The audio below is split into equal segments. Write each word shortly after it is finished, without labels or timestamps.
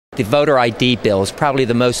the voter ID bill is probably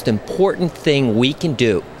the most important thing we can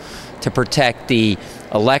do to protect the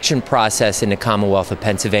election process in the Commonwealth of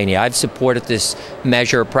Pennsylvania. I've supported this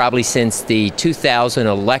measure probably since the 2000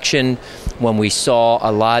 election, when we saw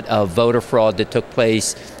a lot of voter fraud that took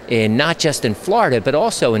place in not just in Florida, but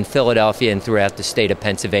also in Philadelphia and throughout the state of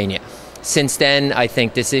Pennsylvania. Since then, I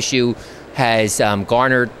think this issue has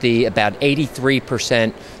garnered about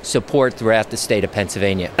 83% support throughout the state of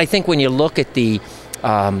Pennsylvania. I think when you look at the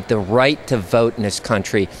right to vote in this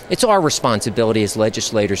country, it's our responsibility as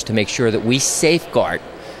legislators to make sure that we safeguard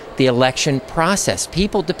the election process.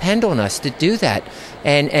 People depend on us to do that.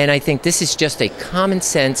 And I think this is just a common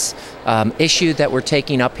sense issue that we're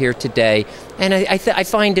taking up here today. And I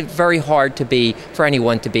find it very hard for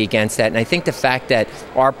anyone to be against that. And I think the fact that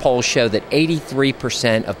our polls show that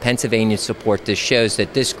 83% of Pennsylvanians support this shows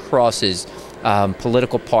that this crosses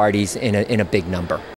political parties in a big number.